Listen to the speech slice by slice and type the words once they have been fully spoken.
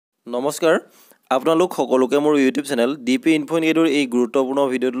নমস্কাৰ আপোনালোক সকলোকে মোৰ ইউটিউব চেনেল dpinfoguide এই গুৰুত্বপূৰ্ণ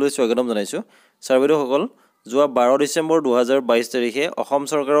ভিডিঅ'টোলৈ স্বাগতম জনাইছো ছাৰবেদসকল যোৱা 12 ডিসেম্বৰ 2022 তাৰিখে অসম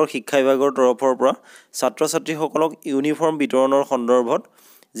চৰকাৰৰ শিক্ষা বিভাগৰ তৰফৰ পৰা ছাত্ৰ ছাত্ৰীসকলক ইউনিফৰ্ম বিতৰণৰ সন্দৰ্ভত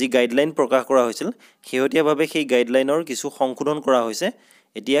যি গাইডলাইন প্ৰকাশ কৰা হৈছিল শেহতীয়াভাৱে সেই গাইডলাইনৰ কিছু সংশোধন কৰা হৈছে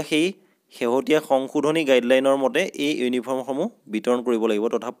এতিয়া সেই শেহতীয়া সংশোধনী গাইডলাইনৰ মতে এই ইউনিফৰ্মসমূহ বিতৰণ কৰিব লাগিব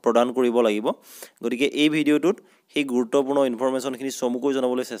তথা প্ৰদান কৰিব লাগিব গতিকে এই ভিডিঅ'টোত সেই গুৰুত্বপূৰ্ণ ইনফৰমেশনখিনি চমুকৈ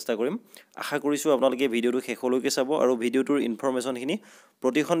জনাবলৈ চেষ্টা কৰিম আশা কৰিছো আপোনালোকে ভিডিঅ'টো শেষলৈকে চাব আৰু ভিডিঅ'টোৰ ইনফৰমেশনখিনি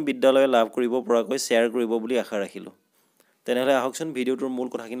প্ৰতিখন বিদ্যালয়ে লাভ কৰিব পৰাকৈ শেয়াৰ কৰিব বুলি আশা ৰাখিলো তেনেহলে আহকচোন ভিডিঅ'টোৰ মূল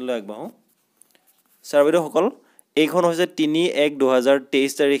কথাখিনিলৈ আগবাঢ়ো ছাৰবেদসকল এইখন হৈছে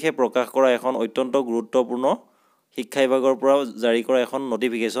 3/1/2023 তাৰিখে প্ৰকাশ কৰা এখন অত্যন্ত গুৰুত্বপূৰ্ণ শিক্ষা বিভাগৰ পৰা জাৰি কৰা এখন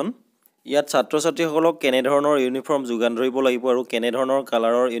নটিফিকেশন ইয়াত ছাত্ৰ ছাত্ৰীসকলক কেনে ধৰণৰ ইউনিফৰ্ম যোগান ধৰিব লাগিব আৰু কেনে ধৰণৰ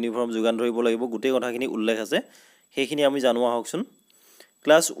কালাৰৰ ইউনিফৰ্ম যোগান ধৰিব লাগিব গোটেই কথাখিনি উল্লেখ আছে সেইখিনি আমি জানো আহকচোন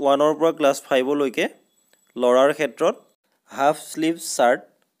ক্লাস 1 ৰ পৰা ক্লাস 5 লৈকে লৰাৰ ক্ষেত্ৰত half sleeve shirt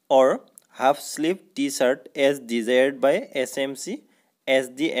or half sleeve T-shirt as desired by SMC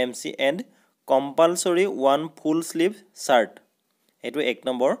SDMC and compulsory one full sleeve shirt এটো এক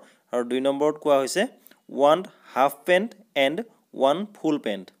নম্বৰ আৰু দুই নম্বৰত কোৱা হৈছে one half pant and one full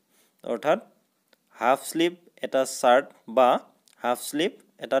pant অৰ্থাৎ হাফ স্লিভ এটা শাৰ্ট বা হাফ স্লিভ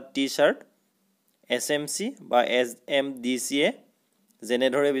এটা টি-শাৰ্ট SMC বা SMDC এ যেনে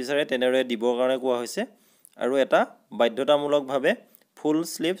ধৰে বিচাৰে তেনেৰে দিবৰ কাৰণে কোৱা হৈছে আৰু এটা বাধ্যতামূলকভাৱে ফুল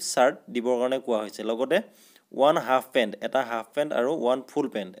স্লিভ শাৰ্ট দিবৰ কাৰণে কোৱা হৈছে লগতে one half pant এটা হাফ পেন্ট আৰু one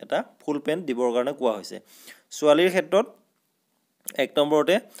full pant এটা ফুল পেন্ট দিবৰ কাৰণে কোৱা হৈছে ছোৱালীৰ ক্ষেত্ৰত এক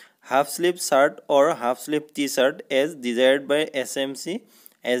নম্বৰতে half sleeve shirt or half sleeve T-shirt as desired by SMC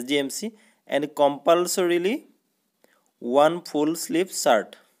SDMC and compulsorily one full sleeve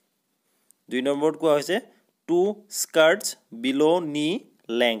shirt দুই নম্বৰত কোৱা হৈছে two skirts below knee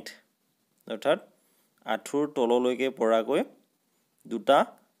length অৰ্থাৎ আঁঠুৰ তললৈকে পৰাকৈ দুটা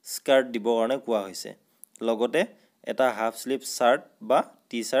স্কাৰ্ট দিবৰ কাৰণে কোৱা হৈছে লগতে এটা হাফ স্লিভ শাৰ্ট বা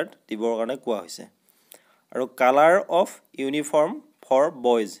টি-শাৰ্ট দিবৰ কাৰণে কোৱা হৈছে আৰু colour of uniform for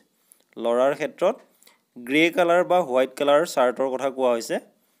boys লৰাৰ ক্ষেত্ৰত গ্ৰে কালাৰ বা হোৱাইট কালাৰ শাৰ্টৰ কথা কোৱা হৈছে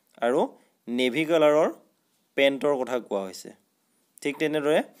আৰু নেভি কালাৰৰ পেন্টৰ কথা কোৱা হৈছে ঠিক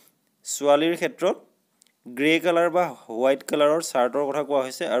তেনেদৰে ছোৱালীৰ ক্ষেত্ৰত গ্ৰে কালাৰ বা হোৱাইট কালাৰৰ শাৰ্টৰ কথা কোৱা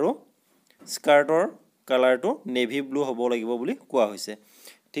হৈছে আৰু স্কাৰ্টৰ কালাৰটো নেভি ব্লু হ'ব লাগিব বুলি কোৱা হৈছে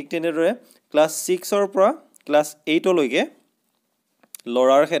ঠিক তেনেদৰে ক্লাস 6 ৰ পৰা ক্লাস 8 লৈকে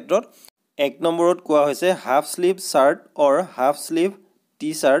লৰাৰ ক্ষেত্ৰত এক নম্বৰত কোৱা হৈছে half sleeve shirt or half sleeve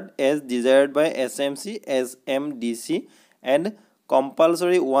T-shirt as desired by SMC SMDC and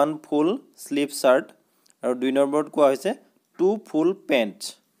compulsory one full sleeve shirt আৰু দুই নম্বৰত কোৱা হৈছে two full pants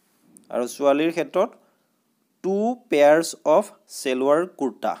আৰু ছোৱালীৰ ক্ষেত্ৰত two pairs of salwar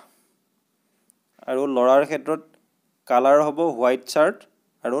kurta আৰু লৰাৰ ক্ষেত্ৰত কালাৰ হ'ব হোৱাইট শাৰ্ট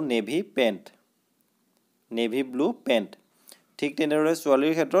আৰু navy pant navy blue pant ঠিক তেনেদৰে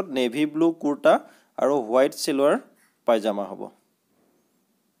ছোৱালীৰ ক্ষেত্ৰত নেভি ব্লু কুৰ্তা আৰু হোৱাইট সালোৱাৰ পায়জামা হ'ব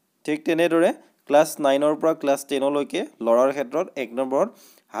ঠিক তেনেদৰে ক্লাস 9 ৰ পৰা ক্লাস 10 লৈকে লৰাৰ ক্ষেত্ৰত এক নম্বৰত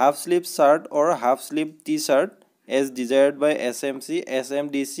half sleeve shirt or half sleeve T-shirt as desired by SMC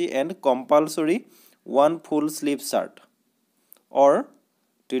SMDC and compulsory one full sleeve shirt or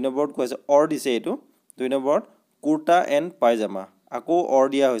দুই নম্বৰত কৈছে অৰ দিছে এটো দুই নম্বৰত কুৰ্তা এণ্ড পায়জামা আকৌ অৰ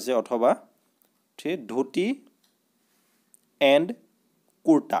দিয়া হৈছে অথবা ঠিক ধুতি এণ্ড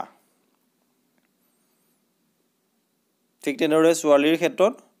কুৰ্তা ঠিক তেনেদৰে ছোৱালীৰ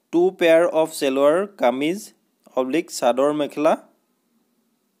ক্ষেত্ৰত two pair of salwar কামিজ / চাদৰ মেখেলা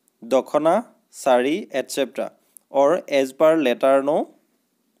দখনা সাৰি etc or as per letter no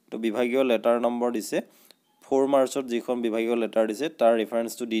তো বিভাগীয় লেটাৰ নম্বৰ দিছে 4 মাৰ্চত যিখন বিভাগীয় লেটাৰ দিছে তাৰ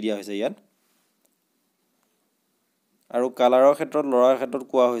ৰেফাৰেন্সটো দি দিয়া হৈছে ইয়াত আৰু কালাৰৰ ক্ষেত্ৰত লৰাৰ ক্ষেত্ৰত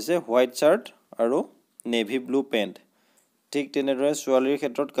কোৱা হৈছে হোৱাইট শাৰ্ট আৰু নেভি ব্লু পেন্ট ঠিক তেনেদৰে ছোৱালীৰ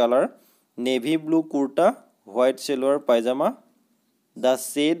ক্ষেত্ৰত colour navy blue kurta white সালোৱাৰ pyjama the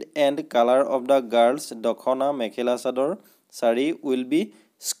shade and color of the girls দখনা মেখেলা চাদৰ সাৰি will be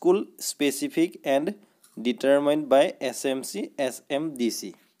school specific and determined by SMC SMDC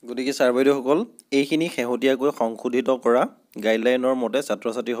গতিকে ছাৰবাইদেউসকল এইখিনি শেহতীয়াকৈ সংশোধিত কৰা গাইডলাইনৰ মতে ছাত্ৰ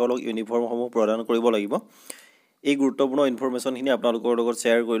ছাত্ৰীসকলক ইউনিফৰ্মসমূহ প্ৰদান কৰিব লাগিব এই গুৰুত্বপূৰ্ণ ইনফৰমেশনখিনি আপোনালোকৰ লগত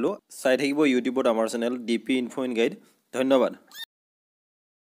শ্বেয়াৰ কৰিলো চাই থাকিব ইউটিউবত আমাৰ চেনেল dpinfoguide ধন্যবাদ